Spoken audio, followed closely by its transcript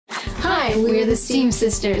Hi, we're the STEAM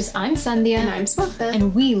Sisters. I'm Sandhya. And I'm Swapna.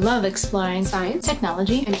 And we love exploring science,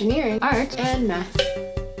 technology, engineering, art, and math.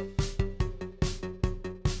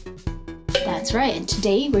 That's right, and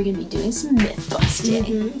today we're going to be doing some myth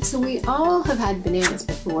busting. So we all have had bananas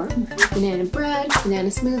before. Banana bread, banana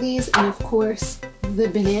smoothies, and of course, the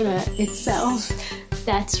banana itself.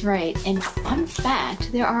 That's right, and fun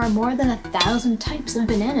fact, there are more than 1,000 types of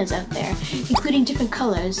bananas out there, including different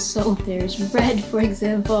colors. So there's red, for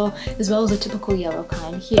example, as well as a typical yellow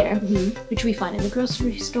kind here, which we find in the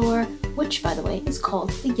grocery store, which, by the way, is called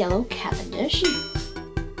the yellow Cavendish.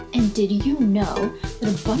 And did you know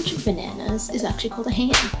that a bunch of bananas is actually called a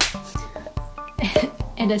ham?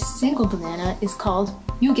 And a single banana is called,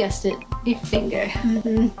 you guessed it, a finger.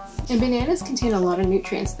 And bananas contain a lot of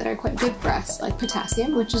nutrients that are quite good for us, like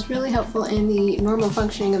potassium, which is really helpful in the normal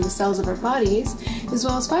functioning of the cells of our bodies, as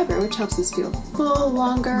well as fiber, which helps us feel full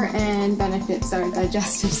longer and benefits our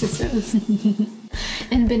digestive systems.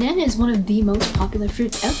 And banana is one of the most popular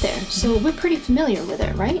fruits out there, so we're pretty familiar with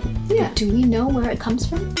it, right? Yeah. But do we know where it comes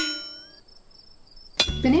from?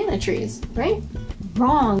 Banana trees, right?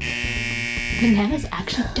 Wrong! Bananas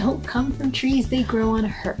actually don't come from trees, they grow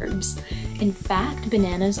on herbs. In fact,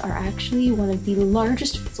 bananas are actually one of the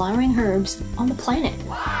largest flowering herbs on the planet.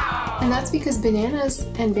 And that's because bananas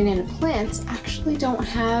and banana plants actually don't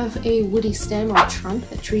have a woody stem or trunk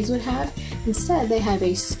that trees would have. Instead, they have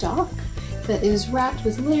a stalk that is wrapped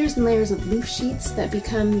with layers and layers of leaf sheets that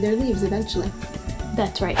become their leaves eventually.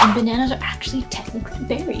 That's right, and bananas are actually technically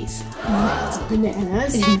berries. That's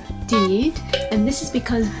bananas. Indeed. And this is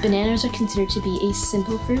because bananas are considered to be a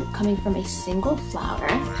simple fruit coming from a single flower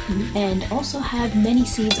and also have many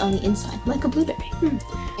seeds on the inside, like a blueberry.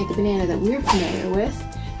 Like the banana that we're familiar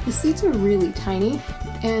with, the seeds are really tiny,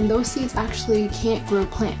 and those seeds actually can't grow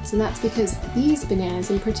plants, and that's because these bananas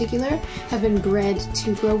in particular have been bred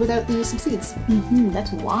to grow without the use of seeds.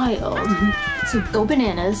 That's wild. So go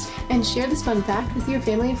bananas. And share this fun fact with your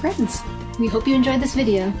family and friends. We hope you enjoyed this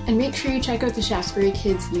video. And make sure you check out the Shaftesbury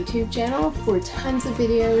Kids YouTube channel for tons of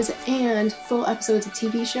videos and full episodes of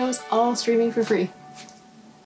TV shows, all streaming for free.